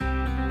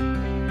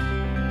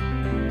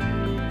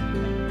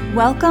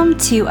Welcome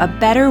to A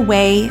Better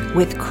Way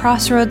with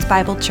Crossroads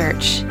Bible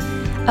Church,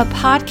 a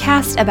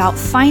podcast about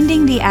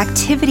finding the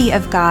activity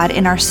of God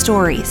in our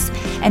stories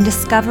and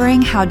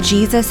discovering how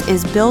Jesus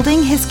is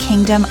building his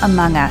kingdom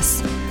among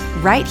us,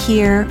 right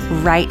here,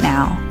 right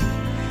now.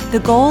 The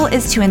goal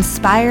is to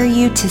inspire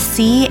you to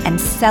see and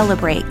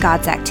celebrate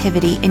God's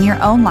activity in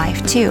your own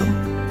life too.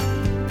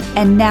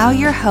 And now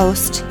your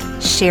host,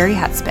 Sherry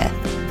Hudspeth.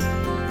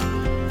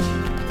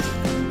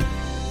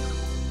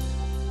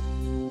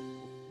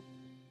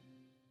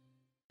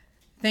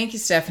 Thank you,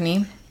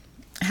 Stephanie.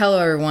 Hello,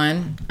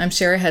 everyone. I'm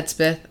Sherry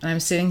Hudspeth, and I'm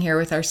sitting here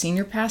with our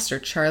senior pastor,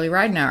 Charlie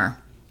Ridenour.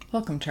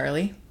 Welcome,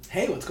 Charlie.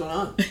 Hey, what's going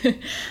on?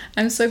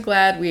 I'm so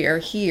glad we are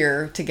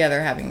here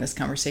together having this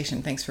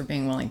conversation. Thanks for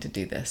being willing to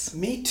do this.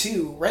 Me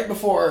too. Right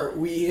before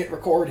we hit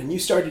record and you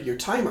started your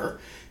timer,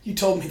 you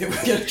told me that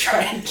we're going to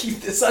try and keep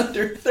this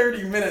under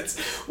 30 minutes.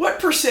 What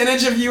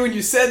percentage of you, when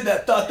you said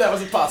that, thought that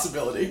was a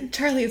possibility?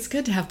 Charlie, it's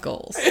good to have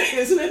goals.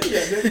 Isn't it?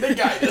 Yeah, they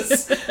guide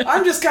us.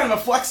 I'm just kind of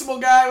a flexible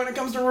guy when it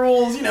comes to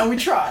rules. You know, we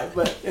try.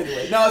 But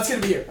anyway, no, it's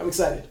going to be here. I'm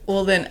excited.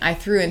 Well, then I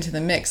threw into the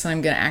mix, and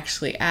I'm going to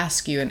actually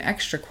ask you an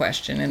extra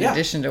question in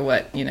addition to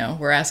what,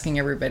 we're asking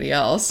everybody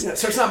else. Yeah,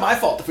 so it's not my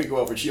fault if we go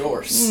over. It's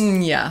yours.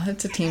 Yeah,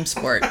 it's a team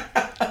sport.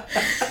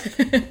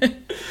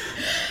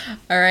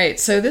 All right,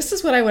 so this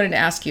is what I wanted to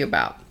ask you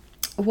about.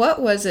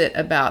 What was it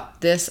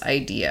about this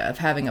idea of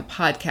having a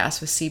podcast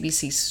with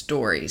CBC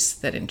Stories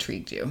that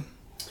intrigued you?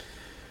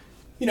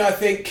 I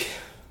think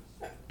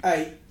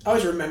I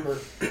always remember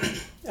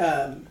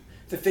the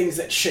things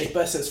that shape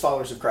us as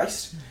followers of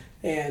Christ.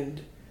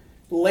 And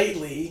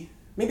lately,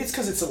 maybe it's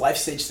because it's a life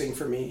stage thing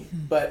for me,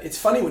 but it's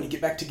funny when you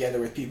get back together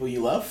with people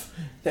you love,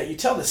 that you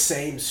tell the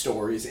same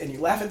stories and you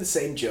laugh at the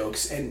same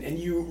jokes and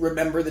you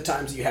remember the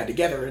times you had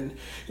together. And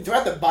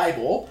throughout the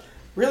Bible,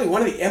 really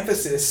one of the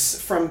emphasis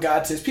from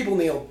God to his people in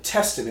the Old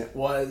Testament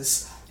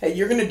was, hey,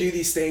 you're going to do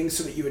these things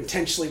so that you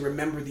intentionally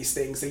remember these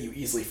things that you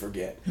easily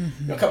forget.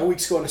 Mm-hmm. A couple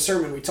weeks ago in a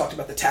sermon, we talked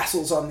about the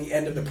tassels on the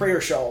end of the prayer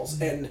shawls.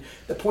 Mm-hmm. And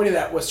the point of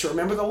that was to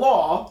remember the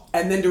law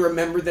and then to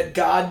remember that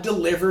God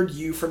delivered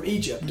you from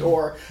Egypt. Mm-hmm.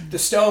 Or the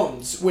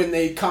stones when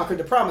they conquered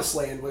the promised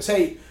land was,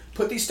 hey,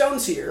 put these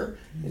stones here.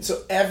 Mm-hmm. And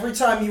so every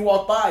time you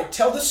walk by,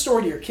 tell this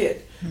story to your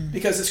kid. Mm-hmm.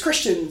 Because as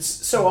Christians,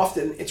 so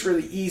often it's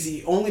really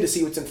easy only to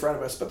see what's in front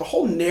of us. But the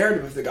whole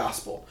narrative of the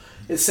gospel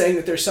is saying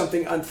that there's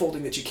something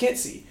unfolding that you can't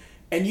see.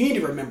 And you need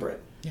to remember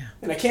it. Yeah.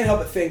 And I can't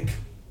help but think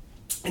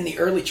in the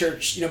early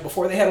church,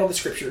 before they had all the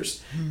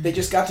scriptures, they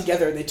just got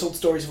together and they told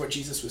stories of what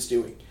Jesus was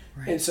doing.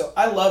 Right. And so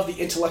I love the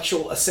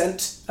intellectual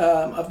assent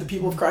of the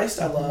people of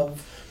Christ. I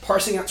love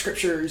parsing out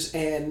scriptures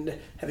and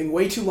having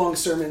way too long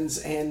sermons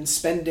and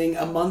spending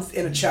a month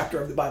in a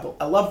chapter of the Bible.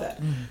 I love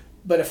that.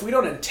 But if we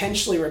don't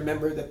intentionally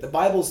remember that the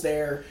Bible's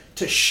there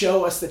to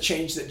show us the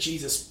change that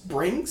Jesus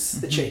brings,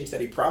 the change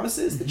that he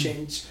promises, the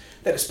change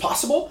that is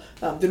possible,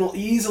 then we'll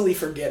easily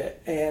forget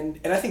it. And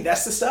I think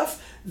that's the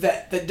stuff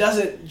that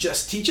doesn't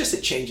just teach us,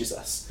 it changes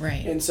us.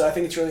 Right. And so I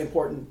think it's really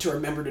important to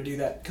remember to do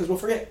that because we'll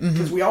forget.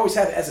 Because we always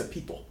have it as a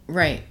people.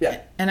 Right.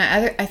 Yeah. And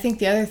I think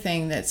the other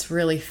thing that's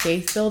really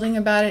faith building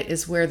about it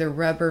is where the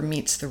rubber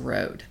meets the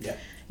road. Yeah.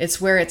 It's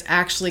where it's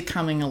actually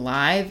coming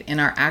alive in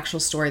our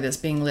actual story that's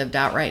being lived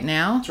out right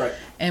now. That's right.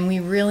 And we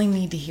really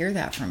need to hear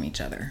that from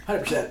each other.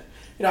 100%.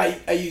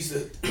 I use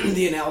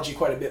the analogy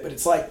quite a bit, but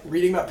it's like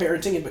reading about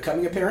parenting and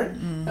becoming a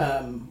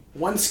parent.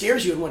 One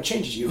scares you and one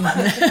changes you.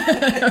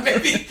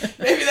 maybe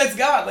that's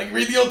God. Like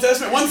read the Old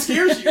Testament, one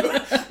scares you.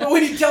 But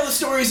when you tell the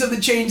stories of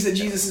the change that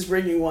Jesus is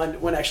bringing,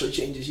 one actually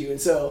changes you.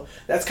 And so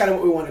that's kind of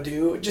what we want to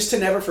do, just to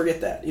never forget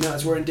that.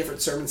 As we're in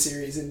different sermon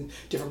series and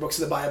different books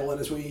of the Bible,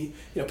 and as we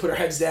put our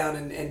heads down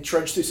and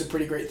trudge through some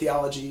pretty great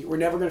theology, we're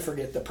never going to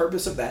forget the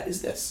purpose of that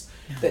is this.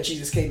 That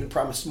Jesus came and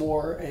promised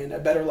more and a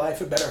better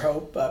life, a better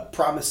hope,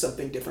 promised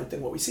something different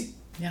than what we see.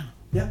 Yeah.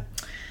 Yeah.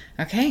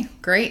 Okay,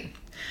 great.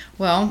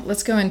 Well,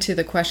 let's go into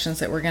the questions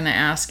that we're going to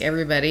ask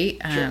everybody.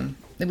 Sure.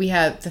 We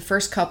have the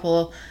first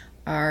couple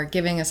are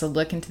giving us a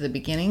look into the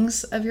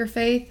beginnings of your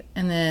faith,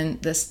 and then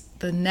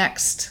the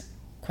next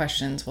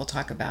questions we'll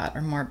talk about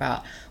are more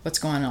about what's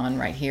going on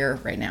right here,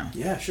 right now.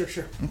 Yeah,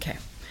 sure. Okay.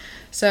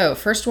 So,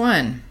 first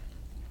one,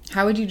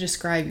 how would you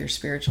describe your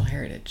spiritual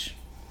heritage?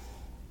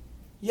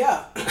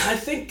 Yeah, I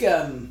think,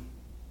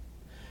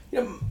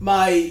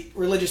 my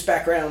religious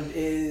background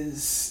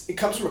it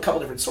comes from a couple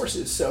different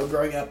sources. So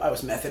growing up, I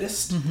was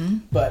Methodist,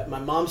 but my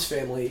mom's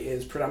family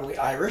is predominantly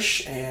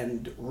Irish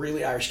and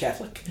really Irish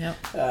Catholic. Yep.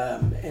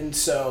 And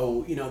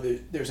so,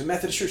 there's a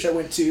Methodist church I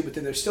went to, but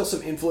then there's still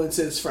some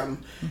influences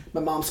from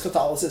my mom's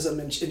Catholicism,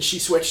 and she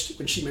switched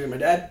when she married my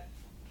dad.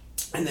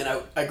 And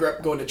then I grew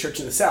up going to church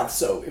in the South,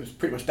 so it was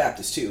pretty much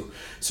Baptist too.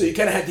 So you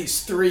kind of had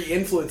these three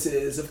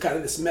influences of kind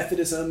of this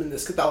Methodism and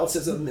this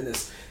Catholicism and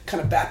this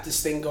kind of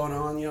Baptist thing going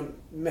on,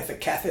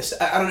 Method-Cathist.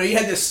 I don't know, you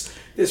had this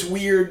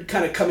weird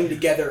kind of coming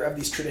together of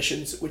these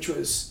traditions, which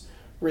was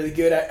really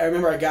good. I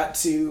remember I got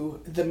to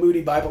the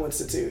Moody Bible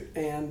Institute,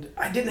 and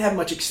I didn't have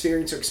much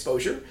experience or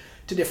exposure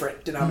to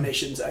different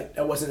denominations. I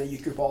wasn't a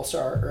youth group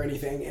all-star or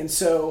anything. And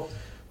so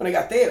when I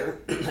got there,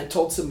 I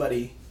told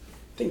somebody,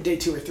 I think day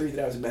 2 or 3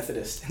 that I was a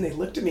Methodist, and they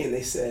looked at me and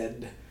they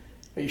said,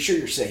 "Are you sure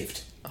you're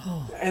saved?"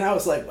 Oh. And I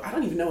was like, I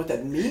don't even know what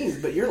that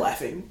means, but you're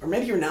laughing. Or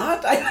maybe you're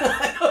not.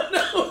 I don't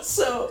know.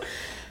 So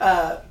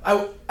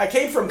I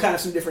came from kind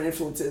of some different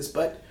influences,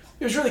 but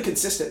it was really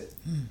consistent.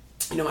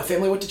 You know, my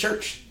family went to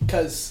church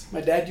because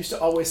my dad used to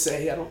always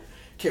say, I don't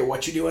care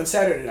what you do on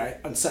Saturday night,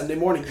 on Sunday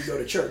morning you go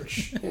to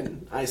church.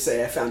 And I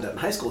say I found out in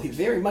high school he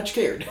very much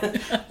cared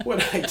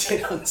what I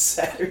did on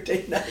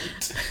Saturday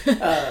night.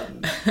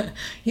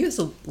 He was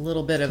a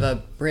little bit of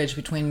a bridge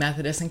between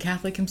Methodist and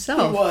Catholic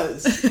himself. He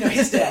was. You know,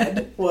 his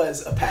dad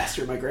was a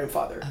pastor, my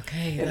grandfather.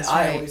 Okay, and that's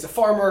I right. was a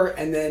farmer,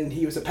 and then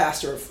he was a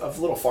pastor of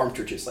little farm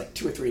churches, like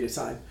 2 or 3 at a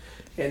time.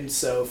 And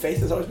so faith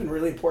has always been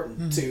really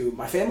important to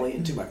my family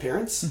and to my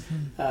parents.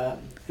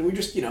 And we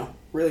just, you know,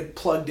 really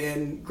plugged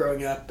in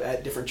growing up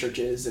at different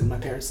churches, and my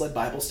parents led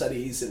Bible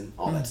studies and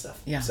all that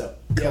stuff. Yeah. So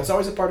yeah, it was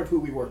always a part of who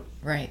we were.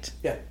 Right.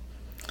 Yeah.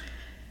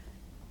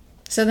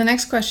 So the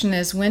next question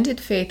is, when did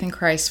faith in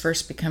Christ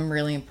first become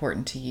really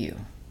important to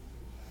you?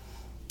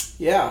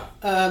 Yeah.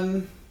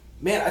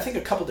 Man, I think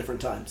a couple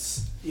different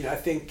times. You know, I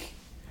think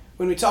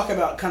when we talk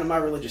about kind of my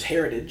religious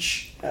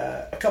heritage,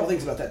 a couple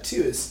things about that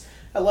too is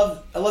I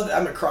love that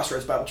I'm at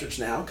Crossroads Bible Church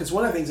now, because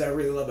one of the things I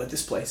really love about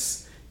this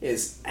place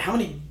is how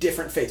many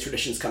different faith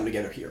traditions come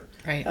together here.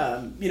 Right.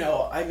 You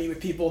know, I meet with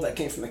people that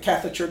came from the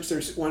Catholic Church.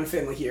 There's one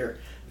family here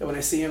that when I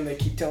see them, they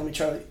keep telling me,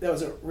 "Charlie, that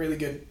was a really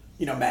good,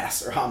 you know,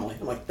 mass or homily."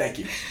 I'm like, "Thank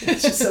you.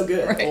 It's just so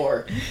good." Right.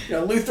 Or, you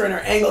know, Lutheran or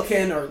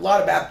Anglican, or a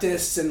lot of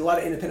Baptists and a lot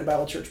of independent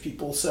Bible church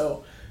people.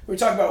 So when we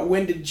talk about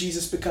when did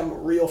Jesus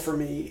become real for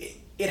me,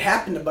 it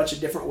happened a bunch of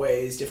different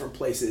ways, different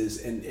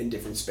places, and in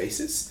different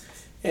spaces.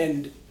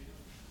 And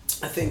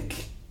I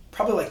think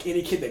probably like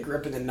any kid that grew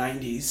up in the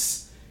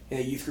 90s in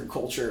a youth group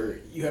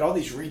culture, you had all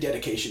these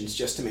rededications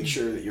just to make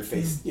sure that your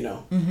faith, you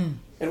know.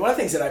 And one of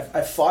the things that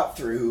I've fought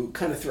through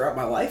kind of throughout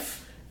my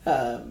life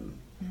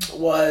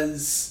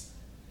was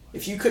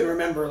if you couldn't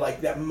remember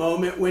like that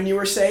moment when you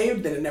were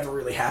saved, then it never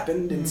really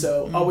happened. And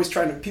so always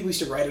trying to, people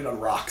used to write it on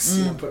rocks,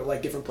 you know, put it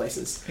like different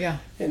places. Yeah.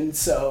 And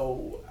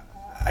so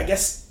I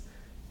guess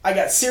I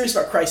got serious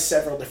about Christ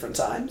several different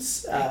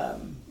times,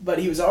 but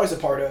he was always a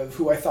part of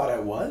who I thought I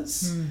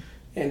was.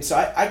 And so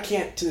I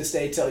can't to this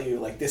day tell you,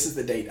 like, this is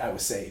the date I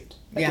was saved.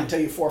 I can tell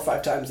you 4 or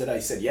 5 times that I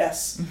said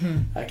yes.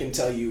 I can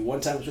tell you one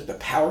time it was with the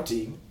Power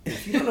Team. And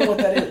if you don't know what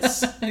that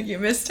is, You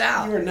missed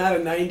out. you are not a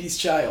 90s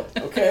child,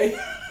 okay?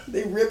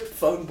 They ripped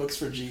phone books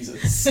for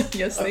Jesus.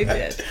 Yes, they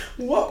did.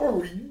 What were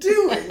we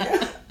doing?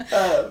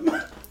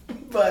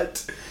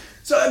 But,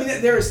 so, I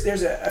mean,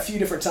 there's a few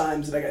different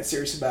times that I got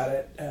serious about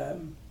it.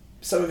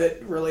 Some of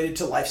it related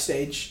to life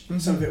stage.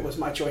 Some of it was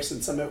my choice,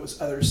 and some of it was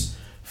others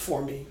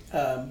for me.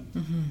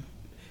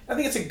 I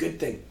think it's a good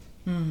thing.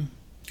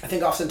 I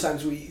think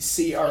oftentimes we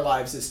see our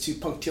lives as too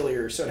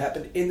punctiliar, so it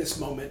happened in this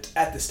moment,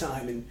 at this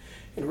time,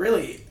 and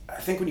really, I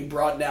think when you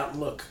broaden out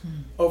and look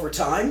over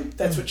time,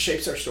 that's what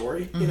shapes our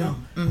story, you know?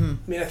 I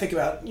mean, I think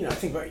about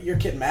your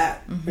kid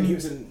Matt, when he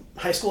was in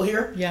high school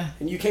here,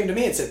 and you came to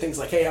me and said things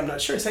like, "Hey, I'm not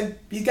sure." I said,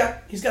 he's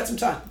got some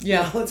time.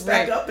 Yeah. You know, let's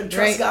back up and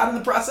trust God in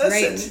the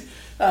process,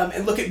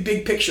 and look at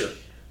big picture.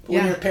 But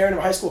when you're a parent of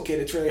a high school kid,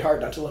 it's really hard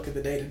not to look at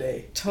the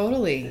day-to-day.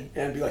 Totally.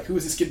 And be like, who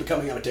is this kid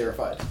becoming? I'm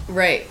terrified.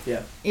 Right.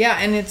 Yeah. Yeah,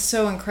 and it's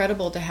so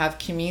incredible to have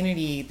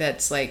community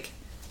that's like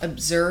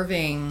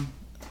observing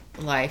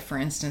life, for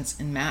instance,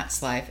 in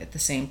Matt's life at the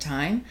same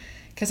time.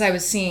 Because I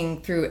was seeing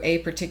through a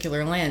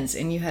particular lens,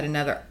 and you had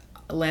another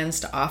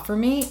lens to offer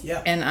me.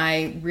 Yeah. And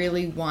I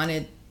really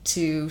wanted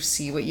to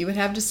see what you would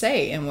have to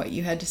say. And what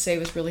you had to say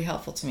was really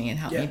helpful to me and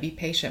helped me be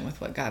patient with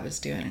what God was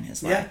doing in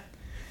his life. Yeah.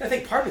 I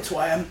think part of it's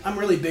why I'm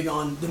really big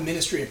on the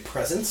ministry of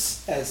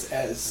presence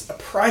as a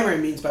primary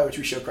means by which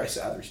we show Christ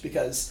to others,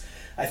 because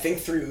I think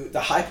through the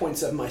high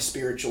points of my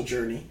spiritual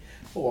journey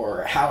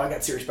or how I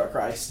got serious about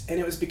Christ, and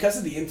it was because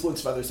of the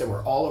influence of others that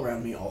were all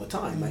around me all the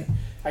time.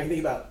 I can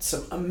think about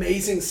some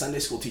amazing Sunday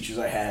school teachers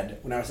I had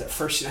when I was at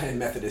First United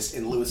Methodist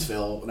in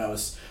Louisville when I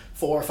was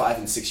 4, 5,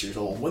 and 6 years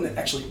old. One that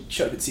actually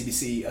showed up at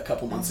CBC a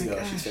couple months ago.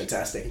 She's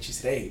fantastic. And she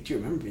said, "Hey, do you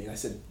remember me?" And I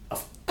said,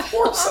 "Of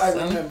course I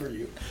remember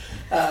you."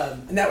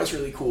 And that was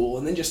really cool.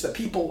 And then just the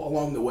people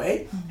along the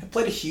way have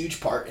played a huge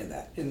part in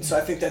that. And so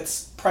I think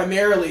that's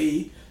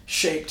primarily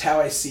shaped how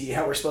I see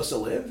how we're supposed to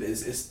live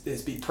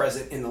is be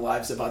present in the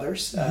lives of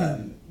others.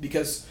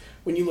 Because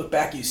when you look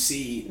back, you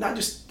see not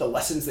just the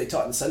lessons they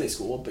taught in Sunday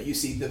school, but you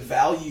see the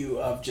value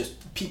of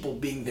just people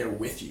being there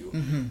with you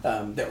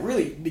that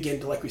really begin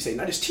to, like we say,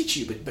 not just teach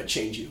you, but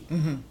change you.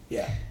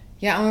 Yeah.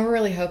 Yeah, and we're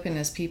really hoping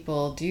as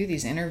people do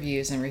these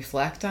interviews and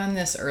reflect on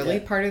this early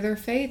part of their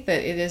faith,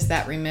 that it is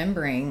that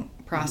remembering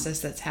process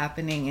that's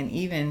happening, and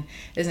even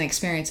as an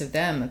experience of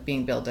them of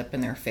being built up in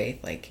their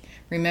faith, like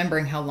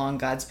remembering how long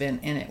God's been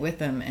in it with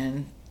them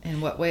and in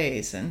what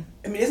ways. And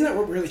I mean, isn't that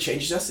what really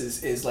changes us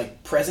is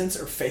like presence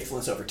or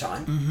faithfulness over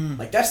time?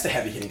 Like that's the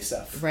heavy hitting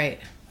stuff. Right.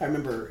 I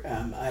remember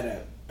I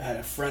had had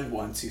a friend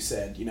once who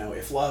said,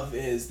 if love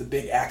is the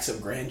big acts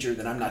of grandeur,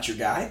 then I'm not your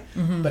guy.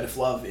 But if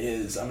love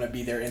is, I'm going to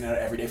be there in and out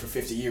every day for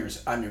 50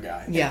 years, I'm your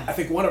guy. Yeah. And I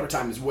think one over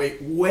time is way,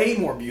 way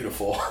more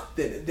beautiful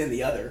than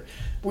the other.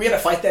 We had to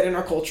fight that in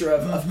our culture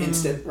of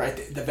instant, right?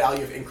 The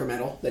value of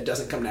incremental that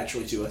doesn't come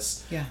naturally to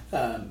us. Yeah.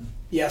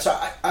 So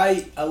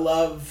I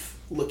love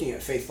looking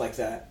at faith like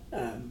that.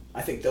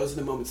 I think those are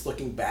the moments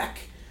looking back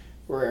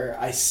where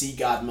I see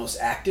God most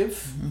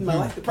active in my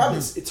life. The problem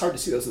is it's hard to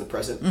see those in the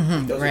present.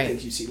 Those are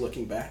things you see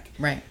looking back.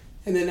 Right.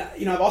 And then,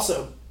 I've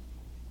also,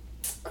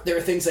 there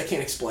are things I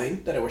can't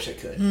explain that I wish I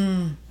could.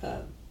 In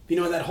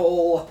that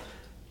whole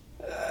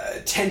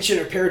tension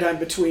or paradigm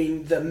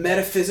between the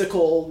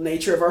metaphysical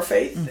nature of our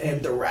faith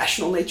and the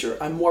rational nature,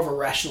 I'm more of a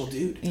rational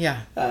dude.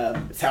 Yeah.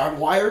 It's how I'm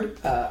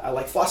wired. I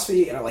like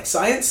philosophy and I like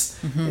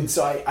science. And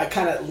so I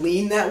kind of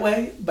lean that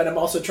way, but I'm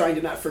also trying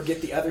to not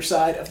forget the other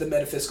side of the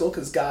metaphysical,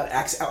 because God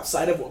acts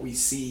outside of what we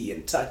see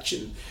and touch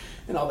and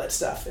all that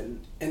stuff.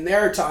 And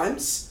there are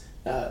times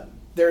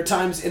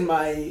in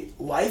my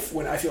life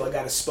when I feel like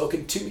God has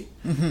spoken to me.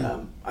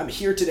 I'm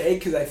here today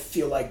because I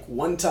feel like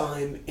one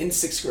time in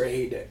 6th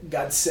grade,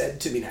 God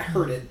said to me, and I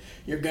heard it,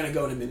 you're going to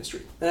go into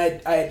ministry.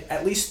 And I had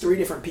at least 3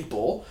 different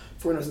people,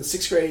 from when I was in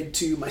 6th grade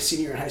to my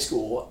senior year in high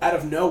school, out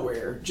of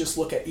nowhere, just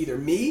look at either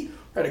me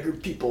or at a group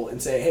of people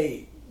and say,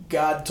 hey,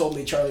 God told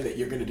me, Charlie, that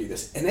you're going to do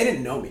this. And they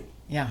didn't know me.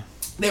 Yeah.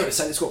 They were in a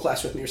Sunday school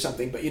class with me or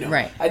something, but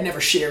I'd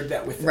never shared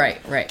that with them.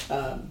 Right.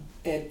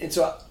 And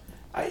so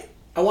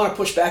I want to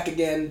push back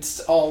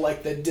against all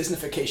like the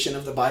Disneyfication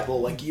of the Bible,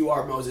 like you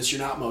are Moses,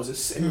 you're not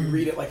Moses, and we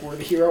read it like we're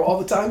the hero all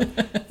the time,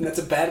 and that's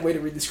a bad way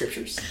to read the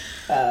scriptures,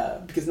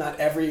 because not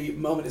every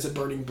moment is a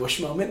burning bush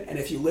moment, and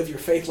if you live your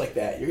faith like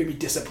that, you're going to be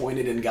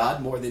disappointed in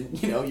God more than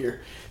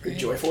you're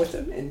joyful with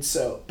Him, and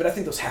so, but I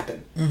think those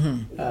happen,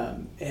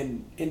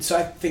 and so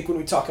I think when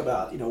we talk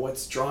about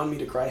what's drawn me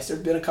to Christ,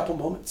 there've been a couple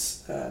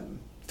moments,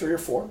 3 or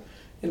 4.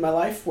 In my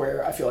life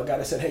where I feel like God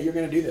has said, hey, you're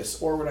going to do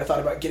this. Or when I thought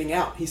about getting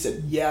out, He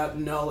said, yeah,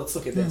 no, let's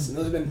look at this. And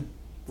those have been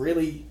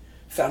really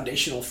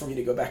foundational for me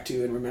to go back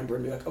to and remember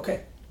and be like,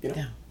 okay,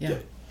 Yeah.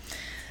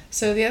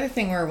 So the other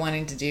thing we're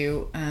wanting to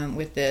do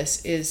with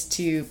this is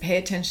to pay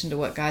attention to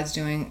what God's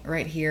doing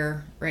right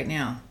here, right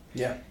now.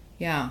 Yeah.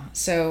 Yeah.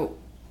 So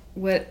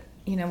what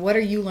are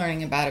you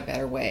learning about a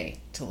better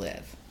way to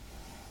live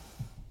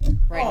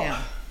right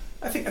now?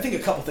 I think a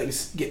couple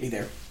things get me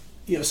there.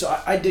 So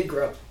I did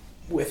grow up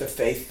with a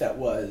faith that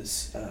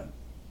was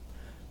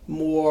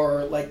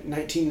more like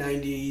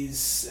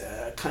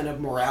 1990s kind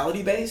of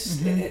morality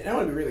based. And I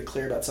want to be really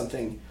clear about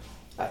something.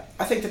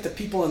 I think that the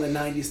people in the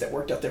 90s that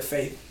worked out their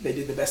faith, they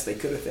did the best they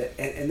could with it,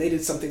 and they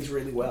did some things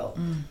really well.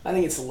 I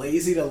think it's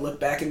lazy to look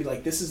back and be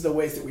like, this is the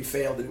ways that we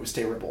failed and it was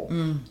terrible.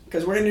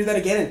 Because we're going to do that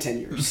again in 10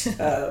 years.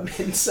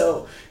 And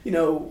so,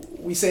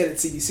 we say it at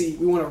CDC,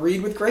 we want to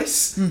read with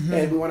grace,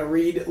 and we want to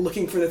read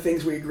looking for the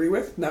things we agree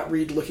with, not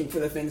read looking for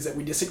the things that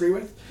we disagree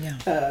with. Yeah.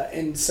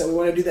 And so we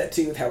want to do that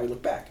too with how we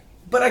look back.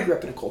 But I grew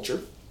up in a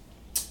culture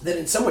that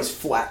in some ways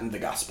flattened the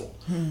gospel,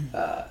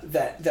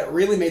 that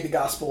really made the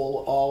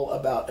gospel all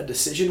about a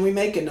decision we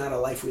make and not a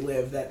life we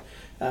live, that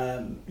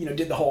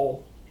did the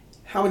whole,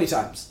 how many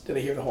times did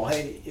I hear the whole,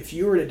 hey, if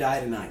you were to die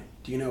tonight,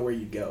 do you know where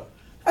you'd go?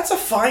 That's a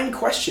fine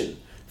question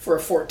for a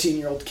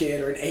 14-year-old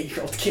kid or an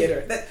 8-year-old kid,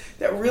 or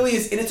that really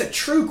is, and it's a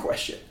true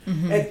question.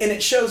 And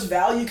it shows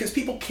value because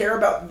people care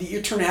about the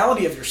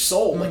eternality of your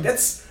soul. Like,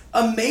 that's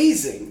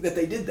amazing that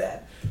they did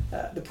that.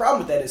 The problem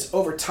with that is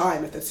over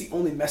time, if that's the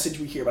only message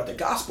we hear about the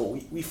gospel,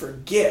 we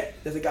forget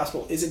that the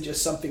gospel isn't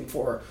just something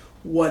for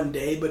one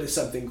day, but is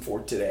something for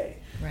today.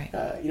 Right.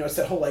 It's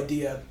that whole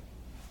idea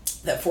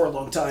that for a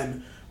long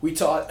time we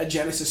taught a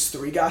Genesis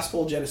 3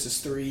 gospel,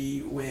 Genesis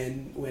 3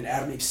 when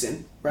Adam and Eve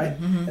sinned, right?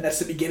 And that's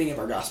the beginning of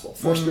our gospel.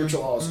 4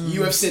 spiritual laws.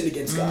 You have sinned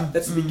against God.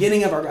 That's the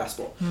beginning of our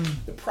gospel.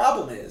 The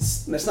problem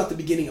is, and that's not the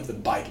beginning of the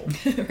Bible.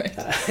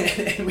 Right.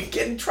 And we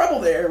get in trouble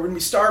there when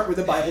we start where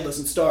the Bible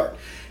doesn't start.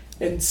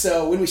 And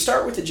so when we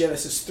start with the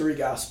Genesis 3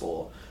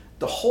 gospel,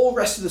 the whole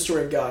rest of the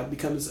story of God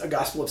becomes a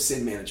gospel of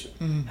sin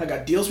management. How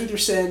God deals with your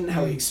sin,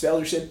 how He expels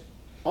your sin.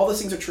 All those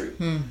things are true.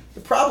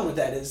 The problem with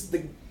that is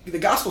the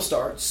gospel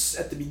starts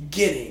at the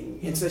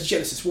beginning. And so that's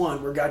Genesis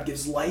 1, where God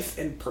gives life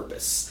and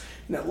purpose.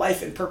 And that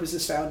life and purpose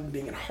is found in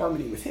being in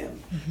harmony with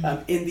Him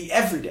in the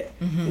everyday.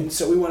 And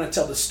so we want to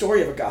tell the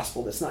story of a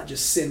gospel that's not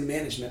just sin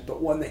management, but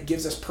one that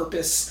gives us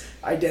purpose,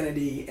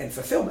 identity, and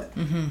fulfillment.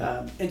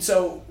 And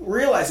so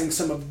realizing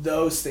some of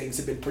those things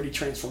have been pretty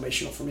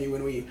transformational for me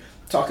when we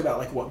talk about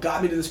like what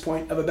got me to this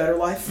point of a better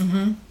life.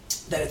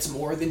 That it's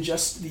more than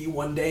just the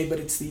one day, but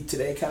it's the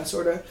today kind of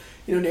sort of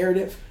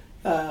narrative.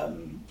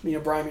 Brian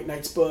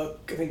McKnight's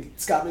book, I think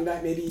Scott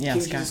McKnight maybe, King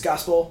Jesus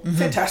Gospel,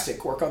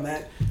 fantastic work on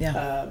that.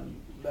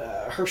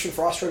 Herschel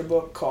Frost wrote a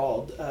book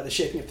called The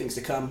Shaping of Things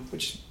to Come,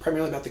 which is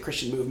primarily about the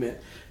Christian movement,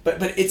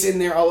 but it's in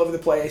there all over the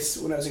place.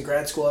 When I was in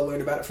grad school, I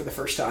learned about it for the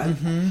first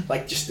time,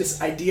 like just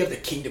this idea of the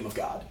kingdom of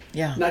God,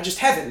 not just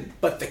heaven,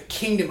 but the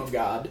kingdom of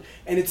God,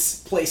 and its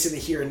place in the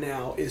here and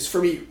now is,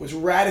 for me, was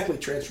radically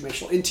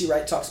transformational. N.T.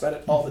 Wright talks about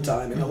it all the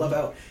time, and I love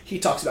how he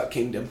talks about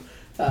kingdom.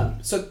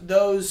 So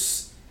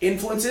those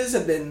influences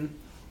have been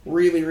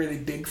really, really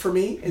big for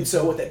me. And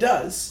so what that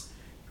does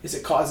is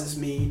it causes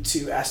me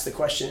to ask the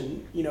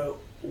question,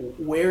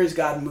 where is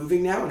God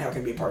moving now and how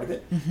can I be a part of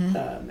it?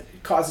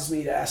 It causes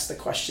me to ask the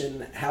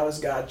question, how is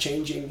God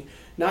changing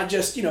not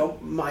just,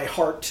 my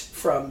heart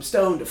from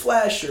stone to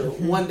flesh or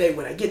one day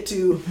when I get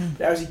to,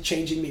 but how is he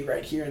changing me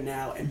right here and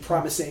now and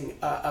promising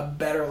a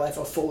better life,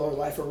 a fuller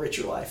life, a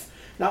richer life?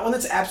 Not one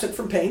that's absent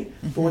from pain,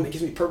 but one that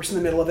gives me purpose in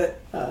the middle of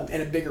it,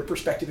 and a bigger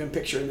perspective and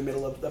picture in the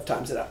middle of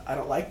times that I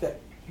don't like,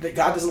 that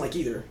God doesn't like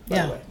either,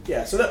 by the way.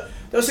 Yeah, so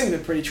those things have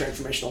been pretty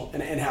transformational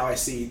in how I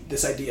see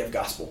this idea of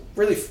gospel.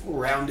 Really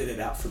rounded it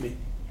out for me.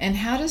 And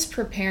how does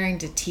preparing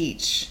to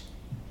teach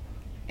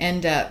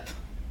end up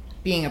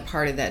being a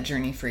part of that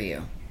journey for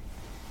you?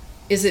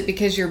 Is it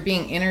because you're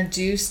being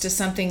introduced to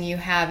something you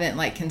haven't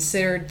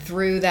considered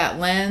through that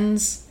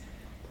lens?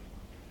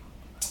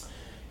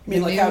 I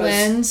mean,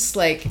 lens,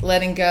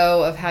 letting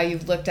go of how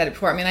you've looked at it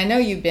before. I mean, I know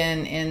you've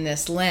been in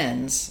this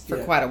lens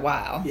for quite a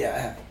while. Yeah, I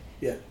have.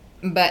 Yeah.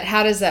 But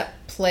how does that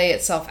play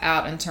itself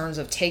out in terms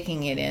of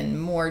taking it in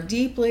more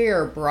deeply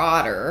or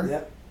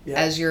broader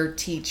as you're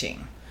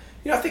teaching?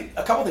 I think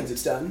a couple things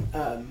it's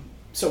done.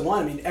 So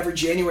one, every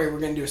January we're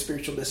going to do a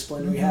spiritual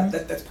discipline. We have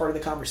that's part of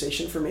the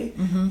conversation for me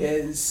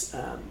is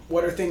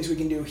what are things we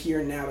can do here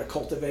and now to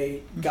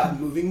cultivate God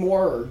moving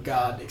more, or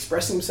God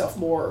expressing himself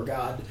more, or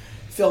God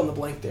fill in the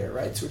blank there,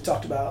 right? So we've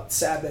talked about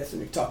Sabbath,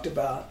 and we've talked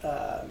about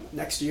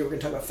next year we're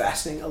going to talk about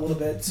fasting a little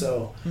bit.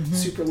 So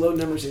super low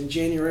numbers in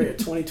January of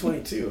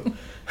 2022.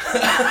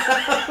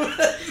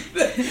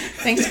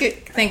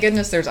 Thank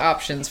goodness there's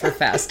options for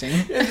fasting.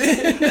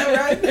 Isn't that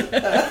right?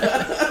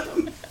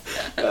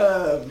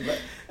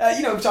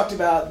 We've talked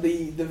about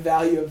the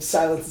value of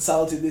silence and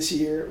solitude this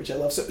year, which I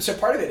love. So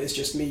part of it is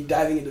just me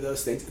diving into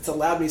those things. It's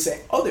allowed me to say,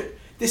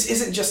 this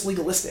isn't just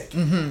legalistic.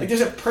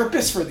 There's a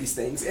purpose for these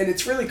things. And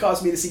it's really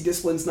caused me to see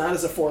disciplines not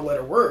as a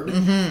 4-letter word,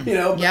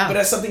 but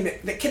as something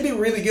that can be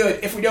really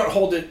good if we don't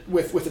hold it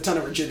with a ton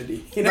of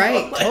rigidity.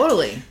 Right,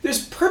 totally.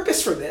 There's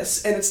purpose for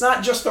this, and it's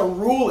not just the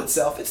rule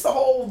itself. It's the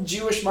whole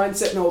Jewish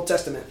mindset in the Old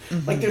Testament.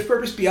 There's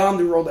purpose beyond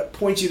the rule that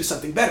points you to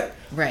something better.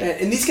 Right.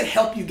 And these can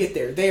help you get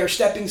there. They are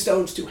stepping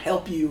stones to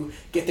help you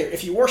get there.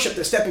 If you worship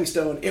the stepping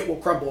stone, it will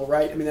crumble,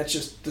 right? That's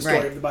just the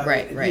story of the Bible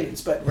and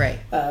humans. But,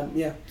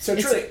 so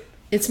it's really...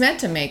 It's meant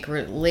to make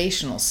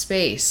relational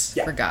space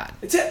for God.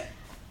 That's it.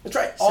 That's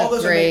right. All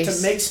those are meant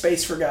to make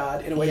space for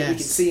God in a way that we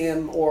can see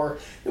him, or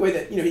in a way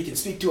that he can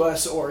speak to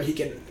us, or he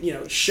can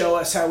show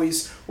us how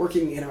he's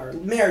working in our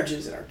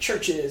marriages, in our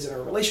churches, in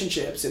our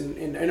relationships,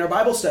 in our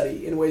Bible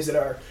study in ways that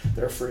are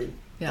free.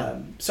 Yeah.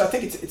 So I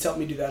think it's helped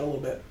me do that a little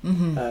bit.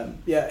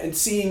 And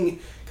seeing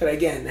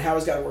again how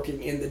is God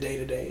working in the day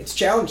to day. It's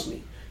challenged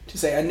me to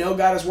say, I know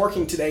God is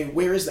working today.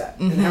 Where is that?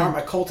 And how am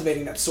I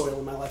cultivating that soil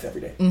in my life every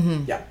day?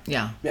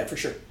 Yeah, for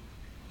sure.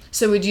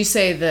 So would you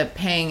say the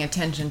paying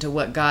attention to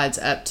what God's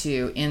up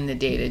to in the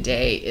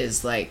day-to-day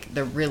is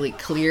the really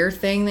clear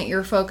thing that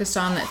you're focused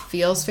on that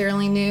feels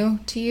fairly new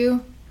to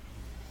you?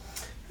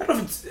 I don't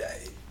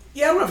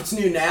know if it's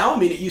new now.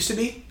 It used to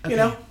be,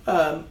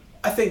 I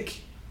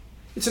think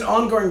it's an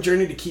ongoing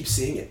journey to keep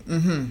seeing it,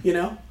 Right.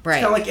 It's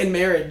kind of like in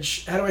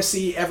marriage. How do I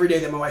see every day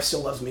that my wife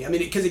still loves me?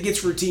 Because it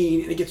gets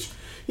routine, and it gets...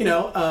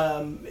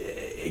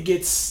 it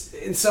gets,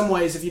 in some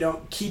ways, if you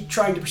don't keep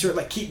trying to pursue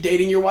it, keep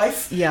dating your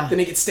wife, then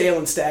it gets stale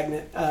and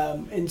stagnant.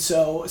 And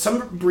so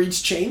some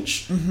breeds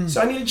change. So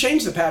I need to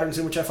change the patterns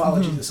in which I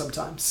follow Jesus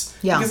sometimes.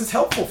 Because it's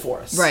helpful for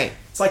us. Right.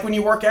 It's like when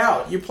you work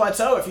out, you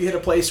plateau if you hit a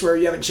place where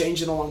you haven't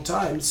changed in a long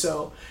time.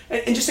 So,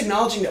 and just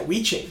acknowledging that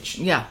we change.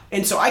 Yeah.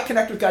 And so I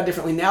connect with God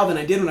differently now than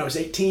I did when I was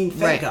 18.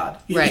 Thank God.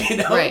 We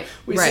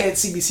say at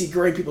CBC,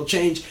 growing people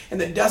change.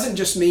 And that doesn't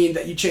just mean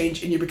that you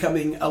change and you're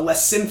becoming a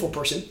less sinful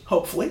person,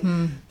 hopefully.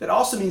 That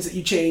also means that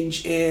you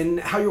change in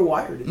how you're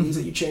wired. It means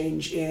that you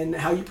change in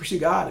how you pursue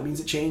God. It means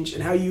that change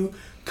in how you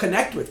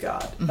connect with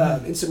God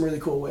in some really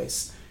cool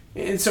ways.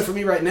 And so for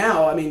me right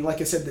now, like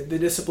I said, the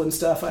discipline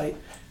stuff, I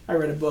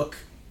read a book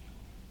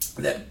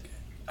that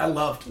I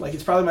loved.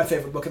 It's probably my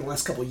favorite book in the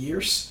last couple of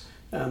years.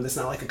 That's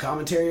not like a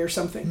commentary or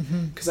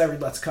something, because I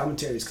read lots of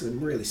commentaries because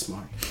I'm really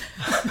smart.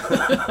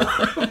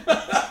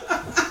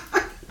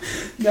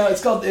 No,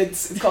 it's called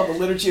The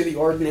Liturgy of the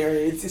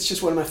Ordinary. It's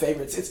just one of my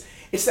favorites.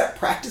 It's that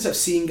practice of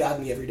seeing God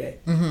in the everyday,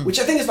 which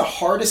I think is the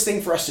hardest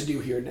thing for us to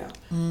do here now.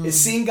 Is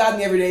seeing God in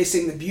the everyday,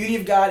 seeing the beauty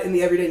of God in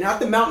the everyday, not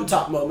the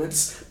mountaintop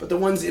moments, but the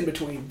ones in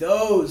between.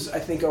 Those I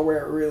think are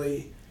where it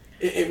really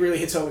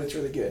hits home, and it's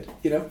really good.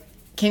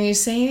 Can you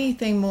say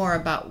anything more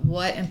about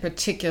what in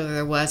particular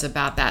there was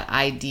about that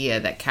idea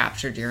that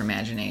captured your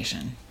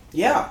imagination?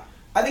 Yeah,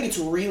 I think it's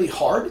really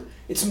hard.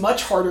 It's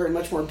much harder and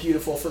much more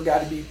beautiful for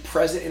God to be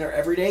present in our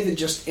everyday than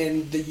just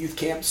in the youth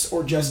camps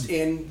or just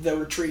in the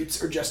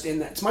retreats or just in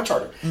that. It's much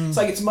harder.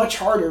 It's much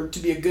harder to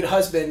be a good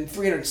husband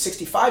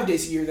 365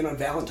 days a year than on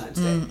Valentine's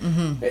Day.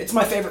 It's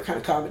my favorite kind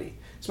of comedy.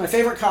 So my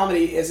favorite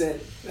comedy isn't,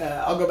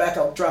 I'll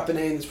drop a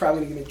name that's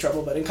probably going to give me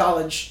trouble, but in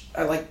college,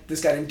 I liked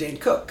this guy named Dane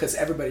Cook because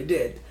everybody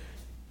did.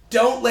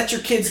 Don't let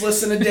your kids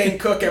listen to Dane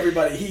Cook,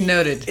 everybody. He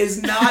Noted.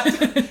 is not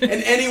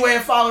in any way a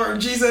follower of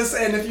Jesus.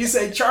 And if you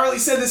say, Charlie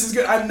said this is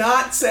good, I'm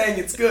not saying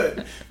it's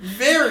good.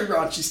 Very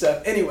raunchy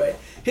stuff. Anyway,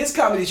 his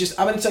comedy is just,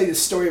 I'm going to tell you the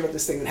story about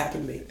this thing that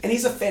happened to me. And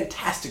he's a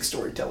fantastic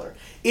storyteller.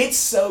 It's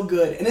so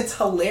good and it's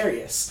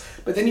hilarious.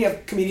 But then you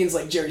have comedians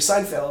like Jerry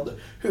Seinfeld,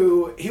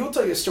 who he will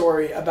tell you a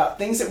story about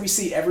things that we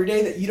see every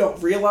day that you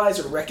don't realize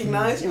or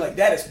recognize. And you're like,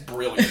 that is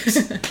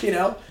brilliant, you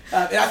know?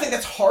 And I think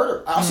that's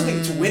harder. I also think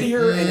it's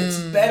wittier and it's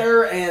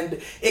better.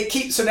 And it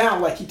keeps, so now,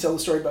 like he told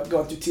the story about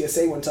going through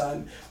TSA one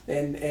time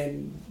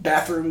and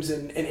bathrooms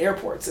and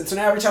airports. And so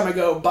now every time I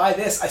go buy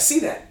this, I see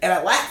that and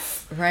I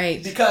laugh.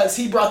 Right. Because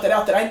he brought that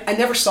out that I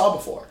never saw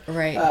before.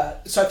 Right.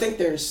 So I think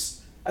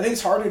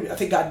it's harder. I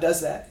think God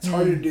does that. It's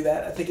harder to do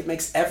that. I think it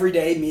makes every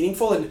day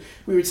meaningful. And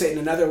we would say it in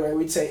another way.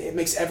 We'd say it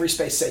makes every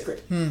space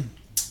sacred.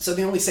 So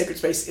the only sacred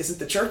space isn't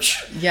the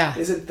church. Yeah.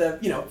 Isn't the,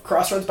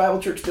 Crossroads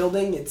Bible Church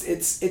building.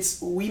 It's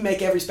we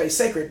make every space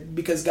sacred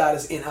because God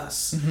is in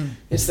us.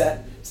 It's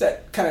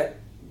that kind of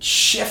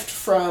shift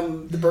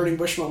from the burning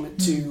bush moment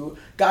to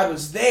God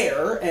was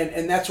there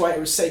and that's why it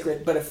was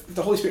sacred. But if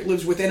the Holy Spirit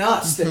lives within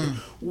us, then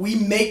we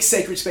make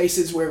sacred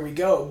spaces where we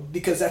go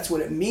because that's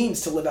what it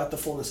means to live out the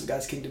fullness of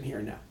God's kingdom here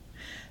and now.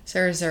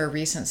 So is there a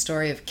recent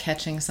story of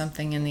catching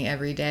something in the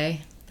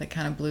everyday that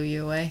kind of blew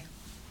you away?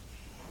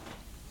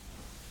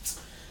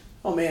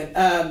 Oh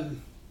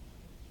man.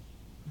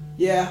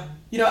 Yeah.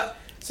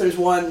 So there's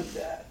one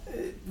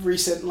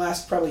recent,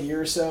 last probably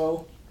year or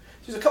so.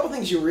 There's a couple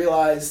things you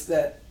realize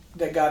that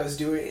God is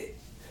doing.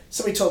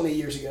 Somebody told me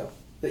years ago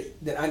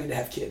that I need to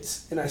have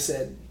kids. And I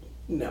said,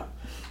 no.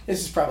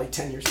 This is probably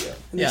 10 years ago.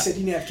 And they said,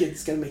 you need to have kids,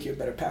 it's going to make you a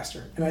better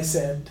pastor. And I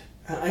said,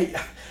 I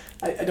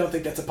don't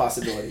think that's a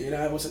possibility.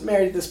 I wasn't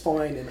married at this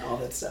point and all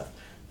that stuff.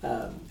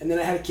 And then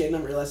I had a kid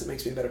and I realized it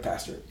makes me a better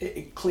pastor.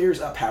 It clears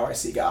up how I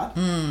see God.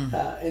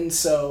 And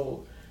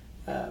so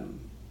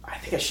I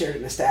think I shared it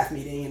in a staff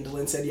meeting and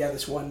Delynn said,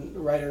 this one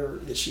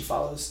writer that she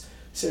follows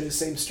said the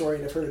same story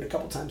and I've heard it a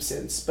couple times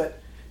since. But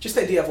just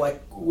the idea of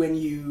like when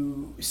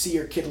you see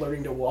your kid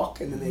learning to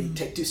walk and then they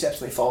take 2 steps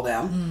and they fall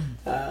down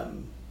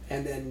and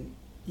then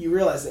you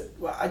realize that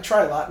I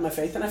try a lot in my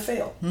faith and I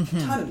fail a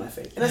ton in my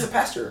faith. And as a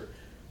pastor,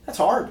 that's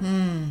hard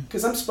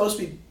because I'm supposed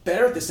to be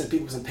better at this than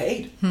people because I'm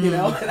paid, and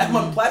I'm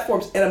on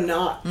platforms and I'm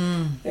not.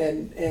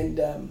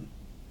 And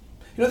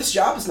this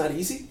job is not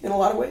easy in a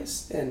lot of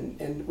ways.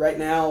 And right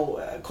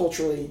now,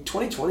 culturally,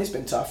 2020 has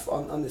been tough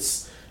on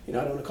this. I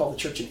don't want to call the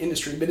church an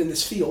industry, but in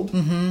this field,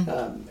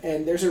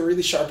 and there's a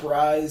really sharp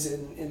rise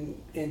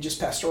in just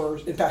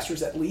pastors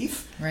that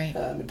leave, right,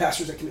 and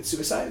pastors that commit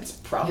suicide. It's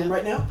a problem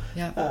right now,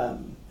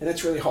 and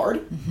that's really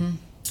hard.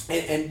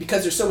 And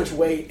because there's so much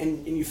weight,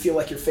 and you feel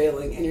like you're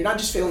failing, and you're not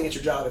just failing at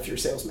your job if you're a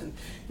salesman,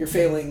 you're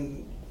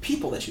failing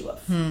people that you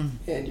love,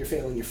 and you're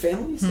failing your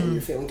families, and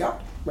you're failing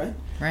God, right?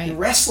 You're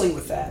wrestling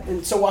with that,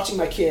 and so watching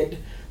my kid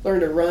learn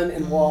to run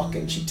and walk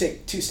and she'd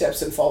take 2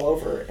 steps and fall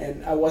over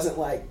and I wasn't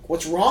like,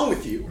 what's wrong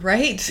with you?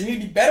 Right. You need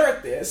to be better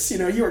at this.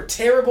 You are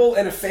terrible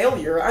and a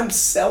failure. I'm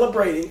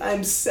celebrating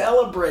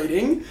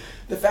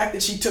the fact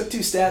that she took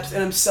 2 steps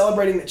and I'm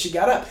celebrating that she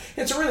got up.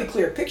 And it's a really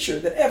clear picture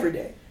that every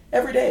day,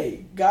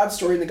 God's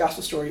story and the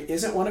gospel story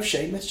isn't one of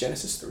shame. That's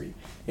Genesis 3.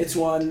 It's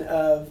one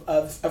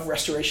of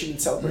restoration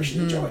and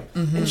celebration and joy.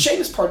 And shame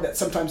is part of that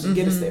sometimes to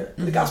get us there.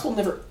 The gospel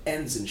never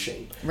ends in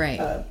shame.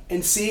 Right.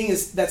 And seeing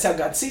that's how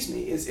God sees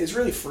me is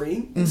really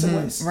freeing in some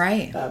ways.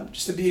 Right.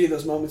 Just the beauty of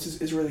those moments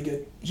is really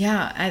good.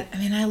 Yeah.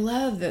 I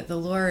love that the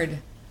Lord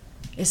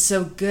is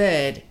so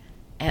good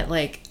at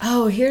like,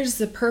 oh, here's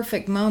the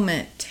perfect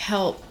moment to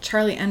help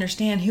Charlie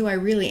understand who I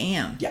really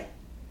am. Yeah.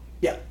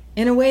 Yeah.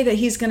 In a way that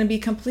he's going to be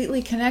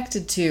completely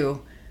connected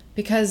to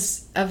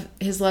because of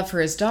his love for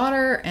his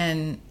daughter.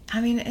 And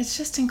it's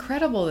just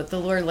incredible that the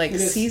Lord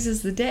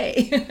seizes the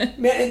day.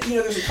 Man, and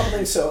there's a couple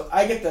things. So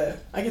I get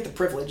the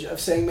privilege of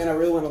saying, man, I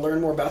really want to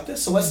learn more about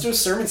this. So let's do a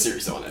sermon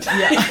series on it.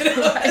 Yeah.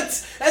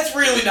 That's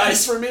really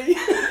nice for me.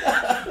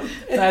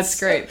 That's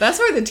great. That's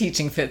where the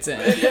teaching fits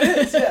in. It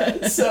is,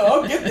 yeah. So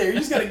I'll get there. You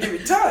just got to give me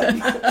time.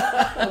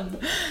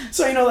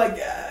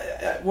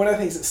 One of the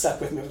things that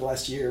stuck with me over the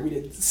last year, we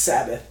did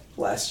Sabbath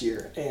last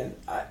year, and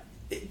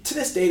to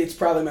this date, it's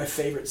probably my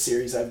favorite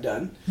series I've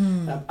done.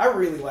 I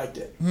really liked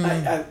it.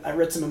 I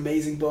read some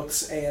amazing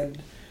books,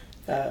 and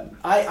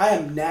I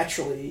am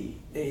naturally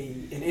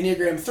an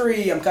Enneagram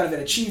 3. I'm kind of an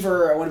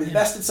achiever. I want to be the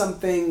best at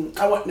something.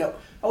 I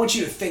want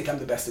you to think I'm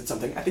the best at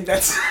something. I think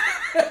that's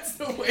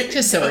the way.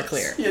 Just so we're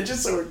clear. Yeah,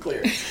 just so we're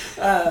clear.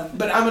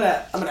 But I'm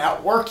gonna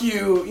outwork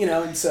you,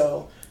 And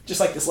so just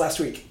like this last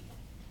week,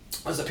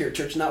 I was up here at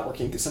church not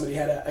working because somebody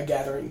had a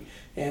gathering,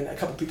 and a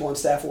couple people on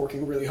staff were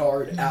working really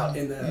hard out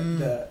in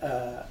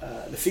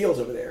the fields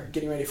over there,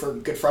 getting ready for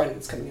Good Friday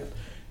that's coming up.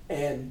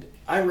 And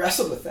I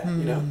wrestled with that,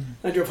 And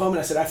I drove home and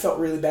I said I felt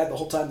really bad the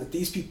whole time that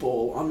these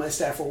people on my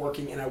staff were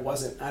working and I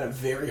wasn't. I had a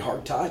very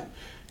hard time.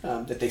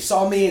 That they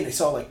saw me and they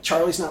saw like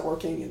Charlie's not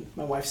working, and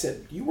my wife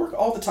said, "You work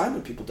all the time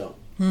when people don't."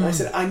 And I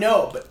said, "I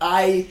know, but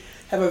I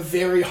have a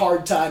very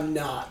hard time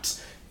not."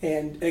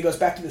 And it goes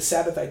back to the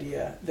Sabbath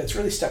idea that's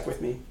really stuck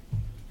with me,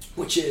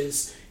 which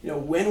is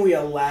when we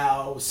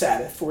allow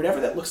Sabbath, for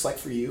whatever that looks like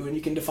for you, and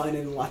you can define it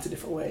in lots of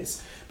different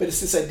ways, but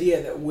it's this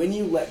idea that when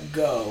you let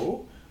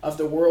go of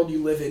the world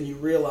you live in, you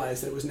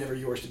realize that it was never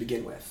yours to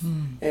begin with.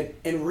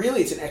 And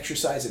really it's an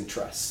exercise in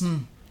trust.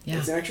 Yeah.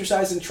 It's an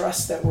exercise in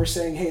trust that we're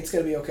saying, hey, it's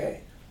going to be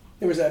okay.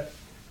 There's a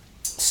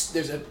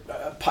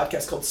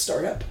podcast called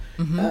Startup,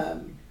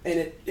 and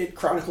it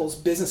chronicles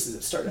businesses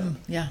at Startup.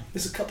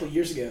 This is a couple of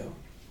years ago.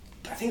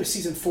 I think it was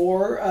season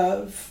 4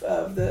 of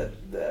the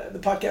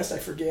podcast. I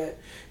forget.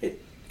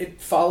 It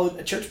followed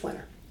a church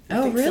planner.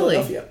 Oh, really?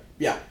 Philadelphia.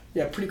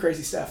 Yeah, pretty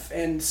crazy stuff.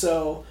 And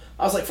so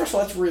I was like, first of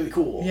all, that's really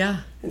cool.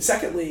 Yeah. And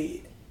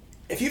secondly,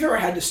 if you've ever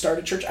had to start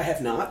a church, I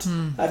have not.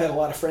 I've had a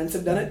lot of friends that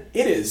have done it.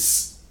 It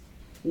is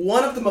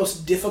one of the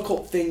most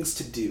difficult things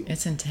to do.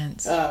 It's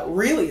intense.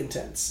 Really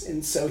intense.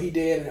 And so he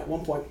did, and at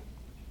one point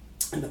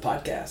in the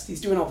podcast, he's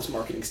doing all this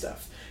marketing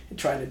stuff and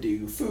trying to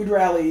do food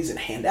rallies and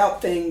hand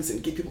out things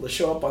and get people to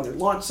show up on their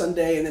launch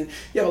Sunday. And then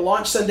you have a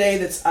launch Sunday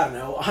that's,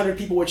 100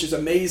 people, which is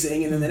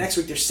amazing. And then the next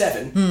week there's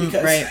 7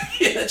 because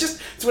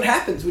it's what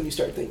happens when you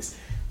start things.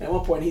 And at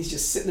one point he's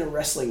just sitting there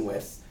wrestling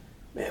with,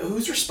 man,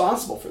 who's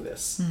responsible for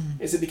this?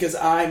 Is it because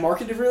I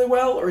marketed really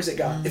well, or is it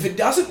God? If it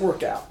doesn't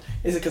work out,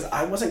 is it because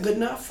I wasn't good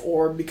enough,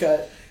 or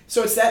because...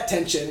 So it's that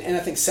tension, and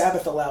I think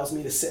Sabbath allows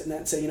me to sit in that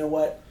and say, you know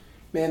what,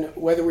 man,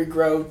 whether we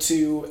grow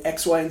to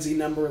X, Y, and Z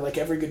number like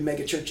every good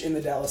mega church in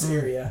the Dallas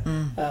area,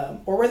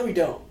 or whether we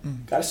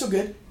don't, God is still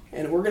good,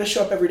 and we're going to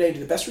show up every day and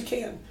do the best we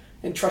can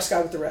and trust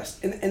God with the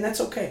rest. And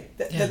that's okay.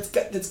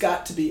 That's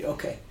got to be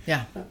okay.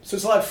 Yeah. So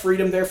there's a lot of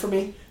freedom there for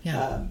me.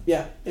 Yeah.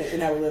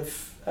 And how we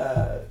live...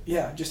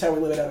 just how we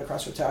live it out at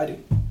Crossroads, how I do.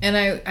 And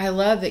I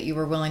love that you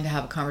were willing to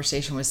have a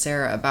conversation with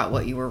Sarah about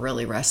what you were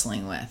really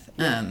wrestling with.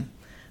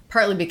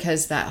 Partly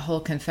because that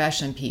whole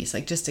confession piece,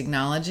 like just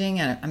acknowledging,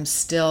 and I'm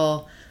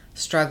still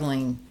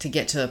struggling to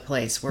get to a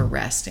place where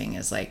resting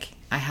is like,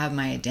 I have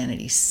my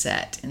identity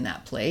set in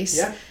that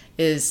place,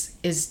 is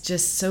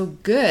just so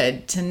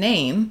good to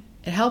name.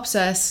 It helps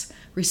us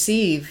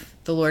receive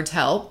the Lord's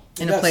help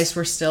in a place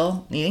we're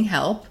still needing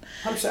help.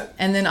 100%.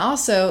 And then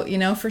also,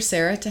 for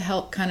Sarah to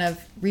help kind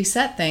of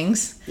reset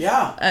things.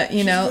 Yeah.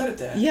 She's good at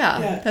that.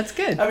 Yeah, that's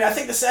good. I mean, I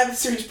think the Sabbath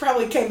series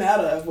probably came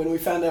out of when we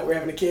found out we were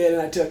having a kid,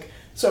 and I took...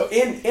 So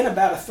in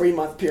about a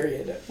 3-month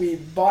period, we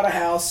bought a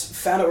house,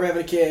 found out we were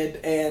having a kid,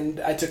 and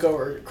I took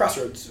over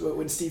Crossroads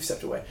when Steve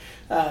stepped away.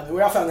 And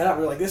we all found that out.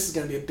 We were like, this is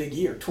going to be a big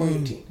year,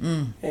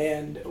 2018.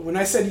 And when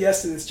I said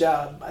yes to this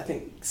job, I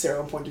think Sarah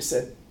at one point just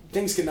said,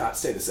 things could not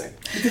stay the same.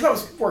 Because I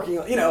was working,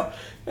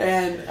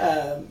 and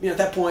at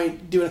that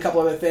point, doing a couple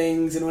other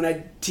things. And when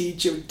I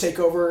teach, it would take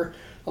over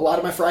a lot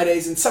of my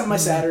Fridays and some of my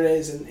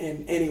Saturdays.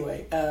 And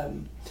anyway,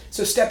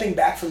 so stepping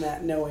back from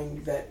that,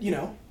 knowing that,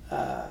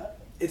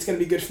 it's going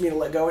to be good for me to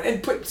let go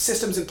and put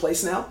systems in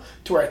place now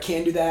to where I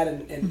can do that.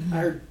 And I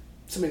heard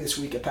somebody this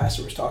week, a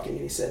pastor was talking,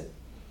 and he said,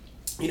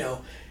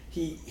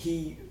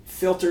 he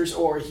filters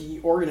or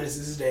he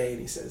organizes his day, and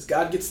he says,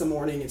 God gets the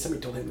morning, and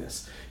somebody told him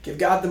this, give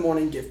God the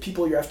morning, give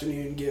people your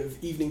afternoon, give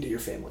evening to your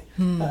family.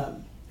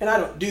 And I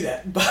don't do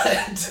that, but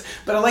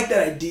I like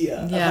that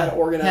idea of how to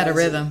organize. Had a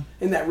rhythm.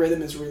 And that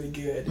rhythm is really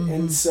good.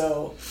 And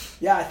so,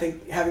 I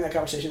think having that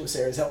conversation with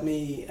Sarah has helped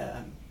me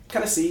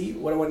kind of see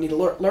what I need to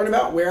learn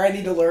about, where I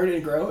need to learn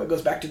and grow. It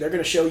goes back to they're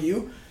going to show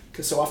you,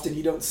 because so often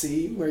you don't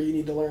see where you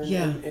need to learn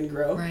and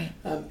grow. Right.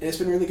 And it's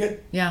been really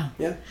good. Yeah.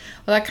 Yeah.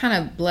 Well, that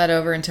kind of bled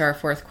over into our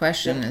fourth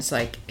question. It's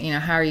like,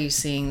 how are you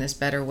seeing this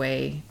better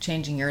way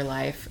changing your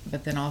life,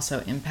 but then also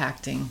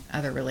impacting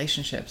other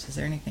relationships? Is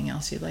there anything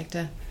else you'd like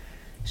to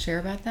share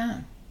about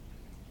that?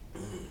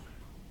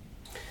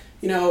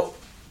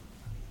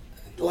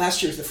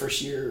 Last year's the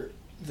first year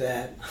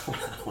that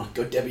I want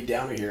to go Debbie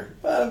Downer here,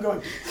 but I'm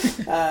going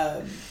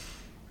to.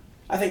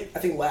 I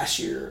think last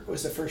year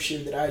was the first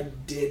year that I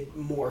did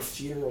more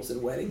funerals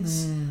than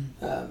weddings.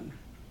 And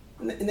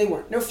they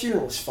weren't. No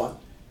funeral was fun,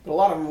 but a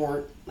lot of them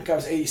weren't. Like I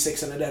was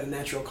 86 and I died of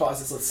natural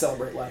causes. Let's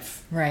celebrate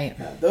life. Right.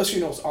 Those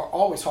funerals are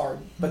always hard,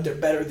 but they're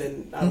better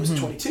than I was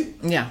 22.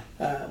 Yeah.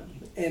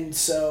 And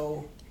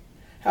so,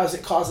 how is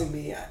it causing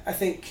me? I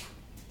think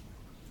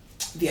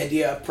the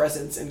idea of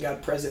presence and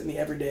God present in the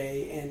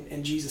everyday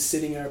and Jesus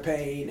sitting in our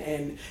pain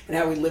and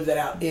how we live that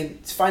out in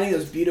finding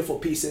those beautiful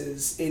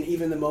pieces in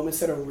even the moments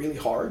that are really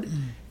hard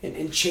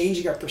and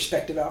changing our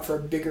perspective out for a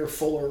bigger,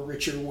 fuller,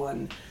 richer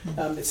one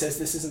that says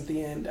this isn't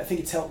the end. I think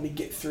it's helped me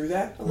get through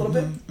that a little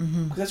bit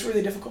because that's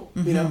really difficult,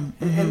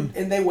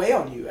 and they weigh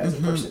on you as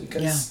a person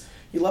because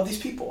you love these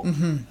people.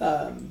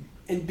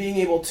 And being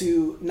able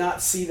to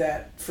not see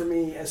that for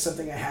me as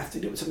something I have to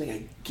do, but something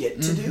I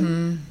get to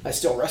do, I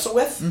still wrestle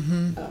with.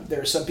 There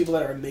are some people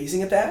that are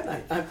amazing at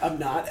that. I'm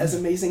not as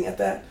amazing at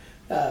that.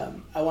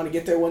 I want to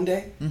get there one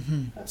day.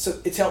 So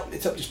it's helped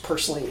just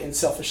personally and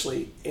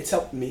selfishly. It's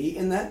helped me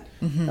in that.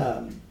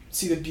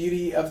 see the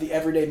beauty of the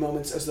everyday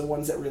moments as the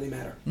ones that really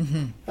matter.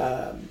 And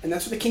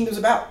that's what the kingdom's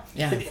about.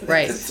 Yeah,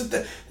 right.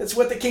 That's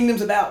what the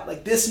kingdom's about.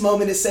 Like, this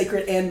moment is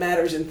sacred and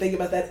matters, and think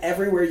about that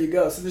everywhere you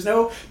go. So there's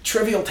no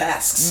trivial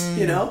tasks,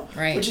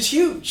 right. which is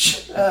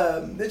huge.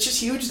 It's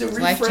just huge to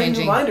reframe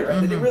the reminder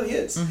of it. It really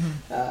is.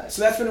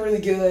 So that's been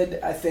really good.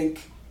 I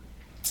think,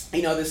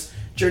 this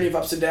journey of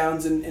ups and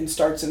downs and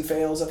starts and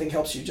fails, I think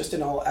helps you just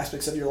in all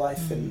aspects of your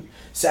life. And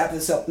Sabbath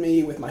has helped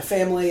me with my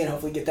family, and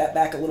hopefully get that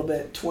back a little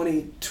bit.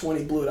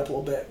 2020 blew it up a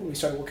little bit when we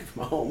started working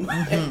from home.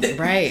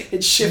 Right.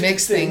 It shifted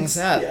Mixed things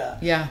up.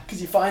 Yeah.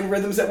 Because you find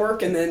rhythms at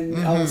work, and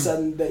then all of a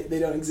sudden they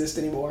don't exist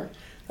anymore.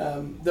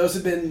 Those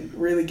have been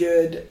really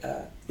good.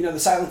 The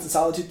silence and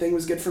solitude thing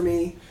was good for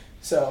me.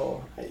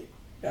 So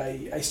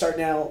I start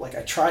now, like,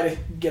 I try to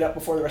get up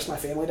before the rest of my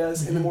family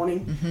does in the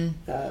morning.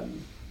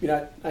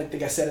 I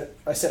think I said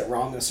it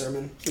wrong in a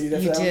sermon. Were you there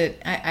for that? You did.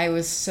 I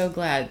was so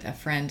glad a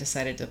friend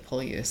decided to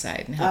pull you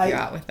aside and help you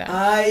out with that.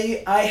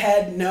 I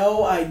had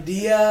no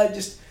idea.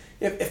 Just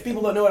if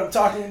people don't know what I'm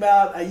talking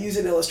about, I use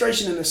an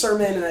illustration in a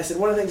sermon, and I said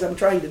one of the things I'm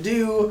trying to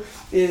do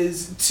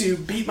is to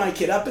beat my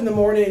kid up in the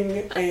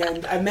morning,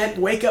 and I meant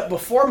wake up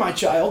before my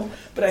child,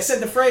 but I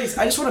said the phrase,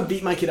 I just want to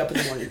beat my kid up in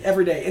the morning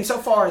every day. And so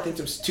far, I think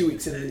it was 2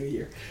 weeks into the new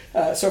year.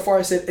 So far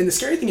I said, and the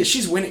scary thing is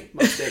she's winning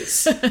most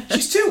days.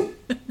 She's 2.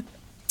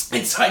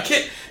 And so I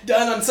get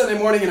done on Sunday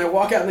morning, and I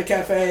walk out in the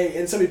cafe,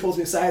 and somebody pulls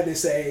me aside, and they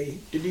say,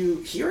 "Did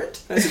you hear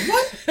it?" And I said,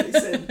 "What?" They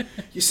said,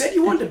 "You said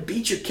you wanted to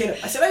beat your kid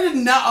up." I said, "I did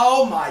not."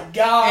 Oh my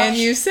gosh. And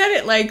you said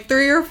it like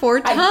 3 or 4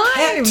 times.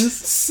 I kept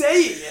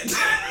saying it.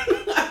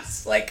 I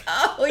was like,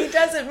 oh, he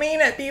doesn't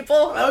mean it,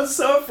 people. I was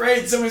so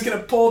afraid somebody's going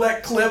to pull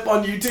that clip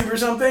on YouTube or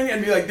something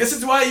and be like, "This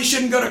is why you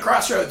shouldn't go to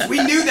Crossroads.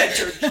 We knew that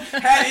church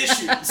had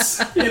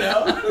issues,"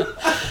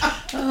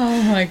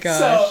 Oh my gosh.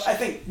 So I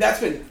think that's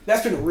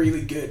been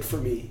really good for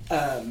me.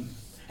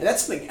 And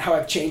that's something how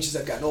I've changed as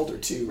I've gotten older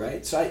too,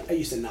 right? So I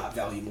used to not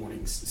value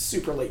mornings,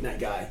 super late night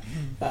guy.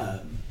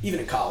 Even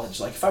in college,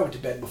 like if I went to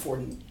bed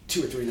before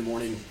 2 or 3 in the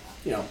morning,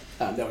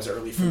 that was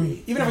early for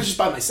me. Even if I was just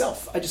by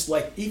myself, I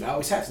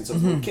always have since I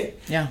was a little kid.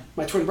 Yeah.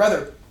 My twin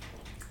brother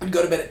would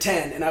go to bed at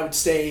 10, and I would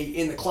stay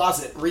in the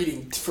closet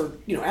reading for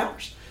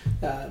hours.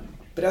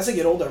 But as I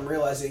get older, I'm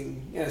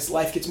realizing, as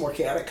life gets more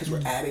chaotic, because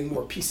we're adding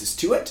more pieces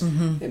to it,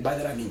 and by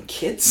that I mean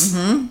kids,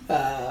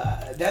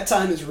 that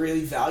time is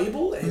really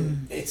valuable,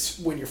 and it's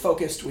when you're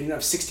focused, when you don't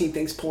have 16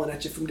 things pulling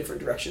at you from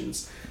different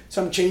directions.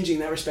 So I'm changing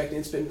in that respect, and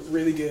it's been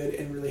really good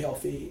and really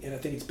healthy, and I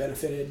think it's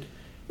benefited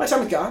my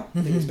time with God.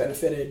 I think it's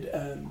benefited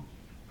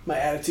my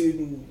attitude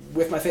and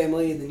with my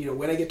family, and then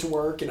when I get to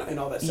work and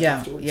all that stuff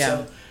afterwards.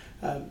 Yeah.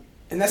 So,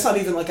 and that's not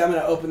even like I'm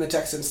going to open the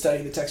text and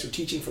study the text we're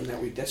teaching from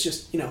that week. That's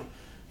just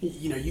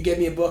you gave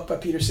me a book by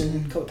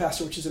Peterson called The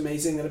Pastor, which is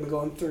amazing, that I've been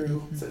going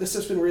through. So this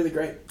has been really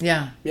great.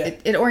 Yeah.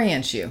 It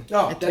orients you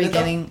at the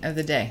beginning of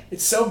the day.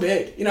 It's so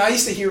big. I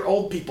used to hear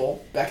old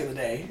people back in the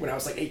day when I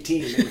was like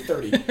 18 and maybe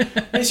 30.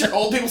 I used to hear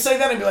old people say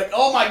that and be like,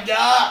 "Oh my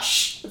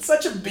gosh, it's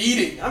such a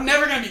beating. I'm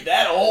never going to be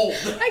that old.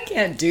 I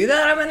can't do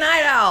that. I'm a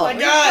night owl. My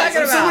God,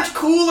 I'm so much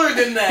cooler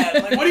than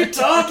that. Like, what are you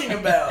talking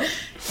about?"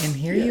 And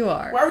here you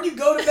are. Why would you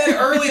go to bed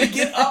early to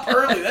get up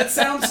early? That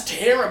sounds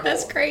terrible.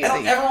 That's crazy. I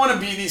don't ever want to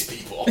be these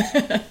people.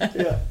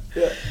 Yeah.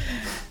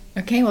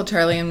 Okay, well,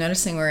 Charlie, I'm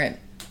noticing we're at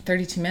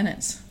 32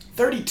 minutes.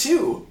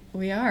 32?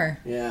 We are.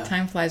 Yeah.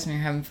 Time flies when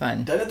you're having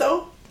fun. Doesn't it,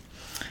 though?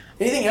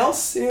 Anything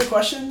else? Any other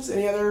questions?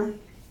 Any other?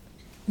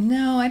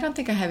 No, I don't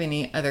think I have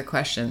any other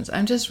questions.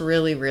 I'm just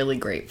really, really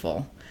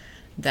grateful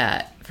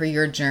for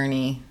your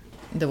journey,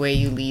 the way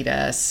you lead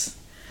us,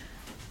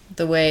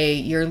 the way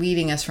you're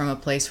leading us from a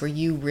place where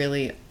you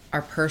really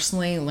are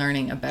personally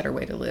learning a better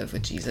way to live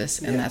with Jesus,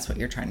 and that's what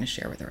you're trying to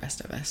share with the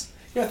rest of us.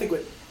 I think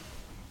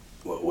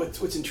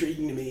what's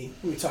intriguing to me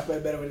when we talk about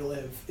a better way to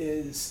live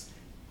is,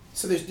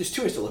 so there's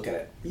 2 ways to look at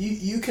it.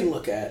 You can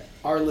look at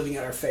our living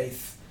out our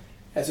faith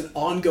as an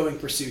ongoing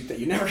pursuit that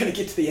you're never going to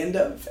get to the end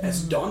of,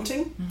 as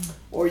daunting,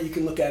 or you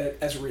can look at it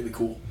as really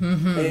cool.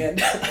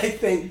 And I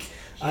think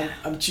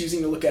I'm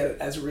choosing to look at it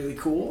as really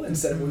cool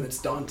instead of one that's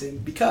daunting,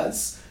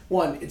 because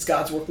 1, it's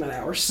God's work, not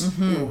ours.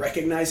 And we're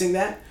recognizing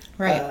that.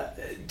 Right.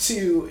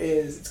 2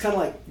 is, it's kind of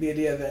like the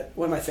idea that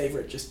one of my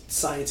favorite just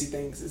sciencey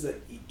things is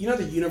that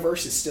the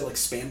universe is still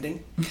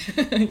expanding.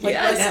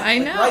 Yes, I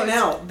know. Right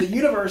now, the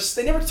universe,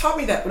 they never taught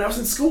me that when I was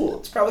in school.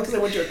 It's probably because I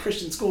went to a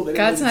Christian school. They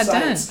didn't God's not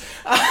done.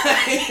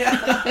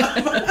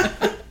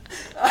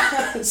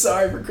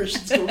 Sorry for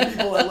Christian school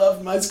people. I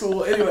love my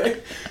school.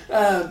 Anyway,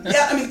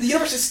 the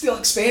universe is still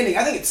expanding.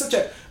 I think it's such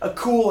a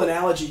cool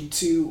analogy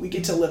to, we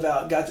get to live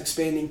out God's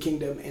expanding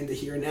kingdom in the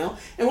here and now.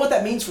 And what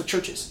that means for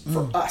churches,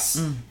 for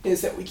us,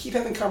 is that we keep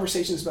having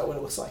conversations about what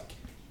it looks like.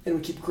 And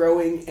we keep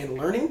growing and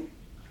learning.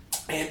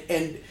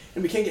 And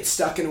we can't get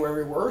stuck in where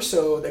we were,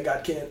 so that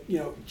God can't,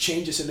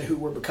 change us into who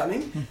we're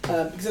becoming,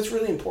 because that's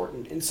really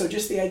important. And so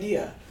just the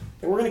idea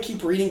that we're going to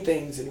keep reading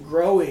things and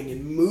growing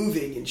and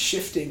moving and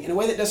shifting in a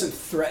way that doesn't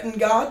threaten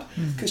God,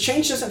 because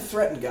change doesn't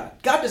threaten God.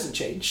 God doesn't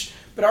change,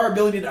 but our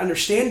ability to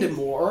understand Him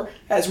more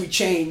as we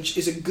change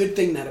is a good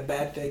thing, not a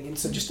bad thing. And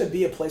so just to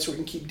be a place where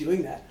we can keep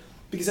doing that.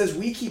 Because as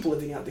we keep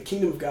living out the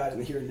kingdom of God in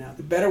the here and now,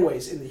 the better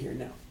ways in the here and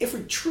now, if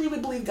we truly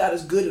believe God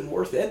is good and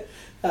worth it,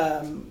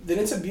 then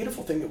it's a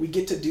beautiful thing that we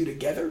get to do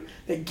together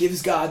that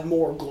gives God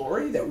more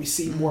glory, that we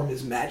see more of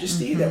his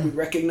majesty, that we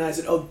recognize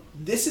that, oh,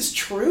 this is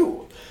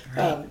true.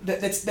 Right.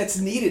 That's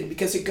needed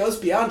because it goes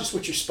beyond just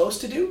what you're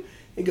supposed to do.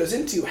 It goes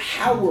into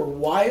how we're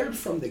wired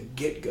from the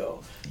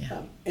get-go.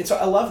 Yeah. And so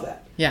I love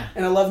that. Yeah.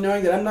 And I love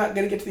knowing that I'm not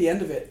going to get to the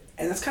end of it.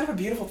 And that's kind of a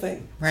beautiful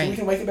thing. Right. So we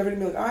can wake up every day and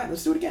be like, all right,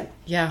 let's do it again.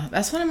 Yeah,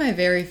 that's one of my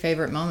very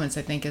favorite moments,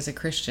 I think, as a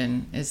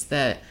Christian, is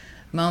that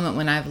moment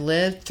when I've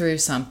lived through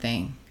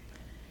something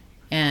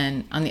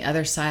and on the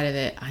other side of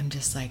it, I'm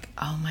just like,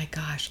 oh my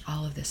gosh,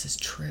 all of this is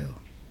true.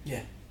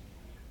 Yeah.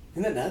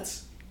 Isn't that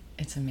nuts?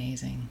 It's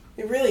amazing.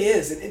 It really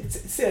is. And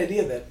it's the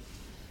idea that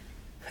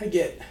I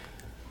get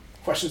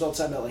questions all the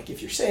time about, like,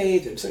 if you're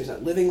saved, if somebody's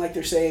not living like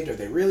they're saved, are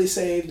they really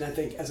saved? And I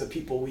think as a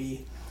people,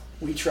 we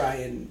try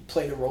and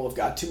play the role of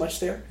God too much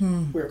there.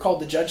 We're called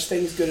to judge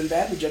things good and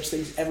bad. We judge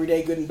things every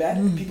day good and bad.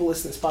 If people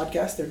listen to this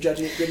podcast, they're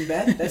judging it good and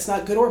bad. That's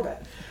not good or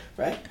bad,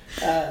 right?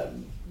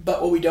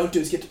 But what we don't do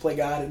is get to play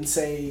God and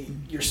say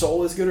your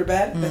soul is good or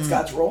bad. That's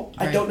God's role.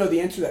 Right. I don't know the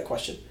answer to that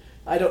question.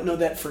 I don't know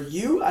that for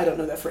you. I don't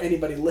know that for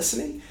anybody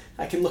listening.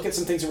 I can look at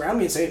some things around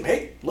me and say,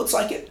 hey, looks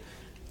like it.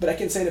 But I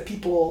can say to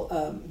people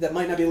that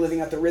might not be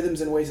living out the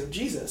rhythms and ways of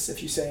Jesus,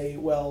 if you say,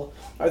 well,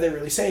 are they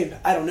really saved?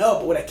 I don't know.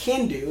 But what I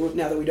can do,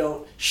 now that we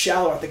don't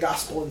shallow out the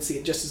gospel and see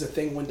it just as a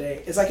thing one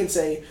day, is I can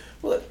say,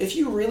 well, if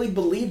you really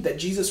believe that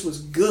Jesus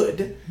was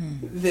good,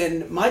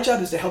 then my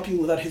job is to help you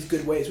live out his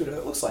good ways, whatever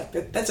that looks like.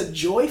 That's a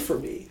joy for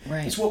me.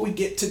 Right. It's what we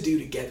get to do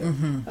together.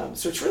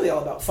 So it's really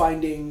all about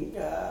finding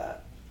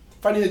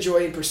the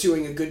joy in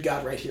pursuing a good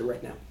God right here,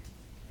 right now.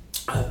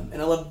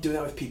 And I love doing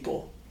that with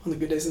people on the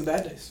good days and the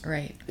bad days.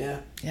 Right. Yeah.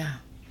 Yeah.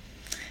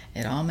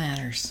 It all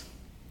matters.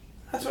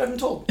 That's what I've been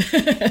told.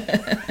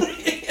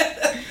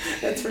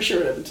 That's for sure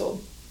what I've been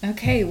told.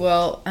 Okay,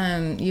 well,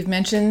 you've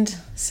mentioned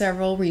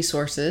several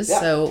resources,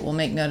 so we'll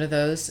make note of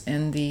those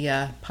in the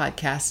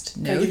podcast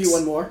notes. Can I give you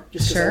one more?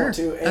 Just because I want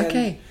to. And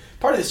okay.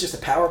 Part of it's just a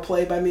power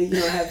play by me. I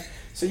have.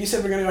 So you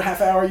said we're going to go a half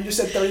hour. You just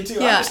said 32. Yeah,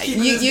 I'm just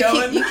keeping this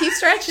going. You keep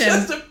stretching.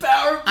 Just a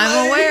power play.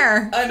 I'm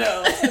aware. I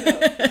know.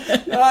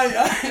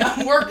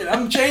 I'm working.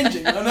 I'm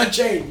changing. I'm not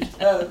changed.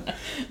 No,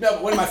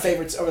 but one of my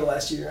favorites over the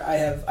last year, I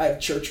have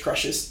church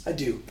crushes. I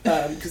do.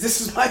 Because this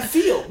is my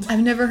field.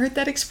 I've never heard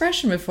that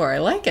expression before. I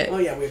like it. Oh,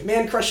 yeah. We have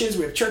man crushes.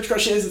 We have church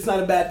crushes. It's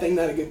not a bad thing,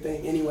 not a good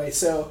thing. Anyway,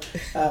 so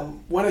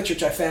one of the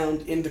church I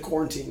found in the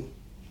quarantine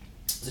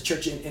is a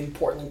church in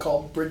Portland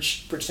called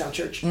Bridgetown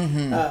Church.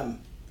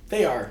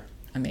 They are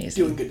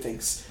amazing, doing good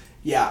things.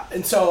 Yeah,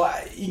 and so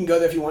you can go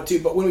there if you want to,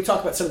 but when we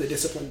talk about some of the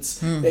disciplines,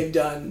 they've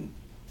done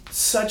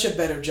such a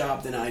better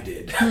job than I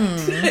did. I mean,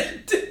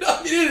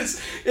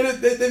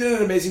 they've done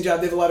an amazing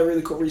job. They have a lot of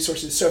really cool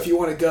resources. So if you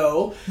want to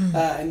go,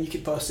 and you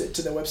can post it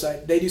to their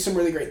website, they do some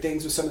really great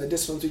things with some of the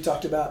disciplines we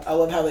talked about. I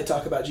love how they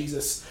talk about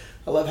Jesus.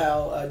 I love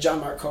how John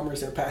Mark Comer is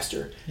their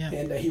pastor,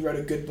 and he wrote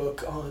a good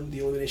book on the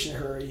elimination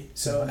of hurry.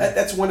 So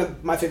that's one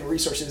of my favorite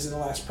resources in the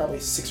last probably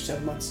 6 or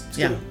 7 months. It's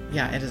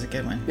yeah, it is a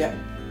good one. Yeah.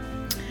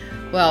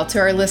 Well, to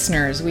our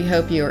listeners, we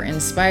hope you are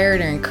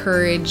inspired or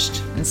encouraged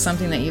in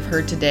something that you've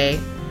heard today,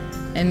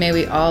 and may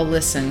we all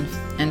listen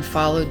and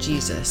follow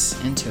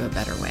Jesus into a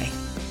better way.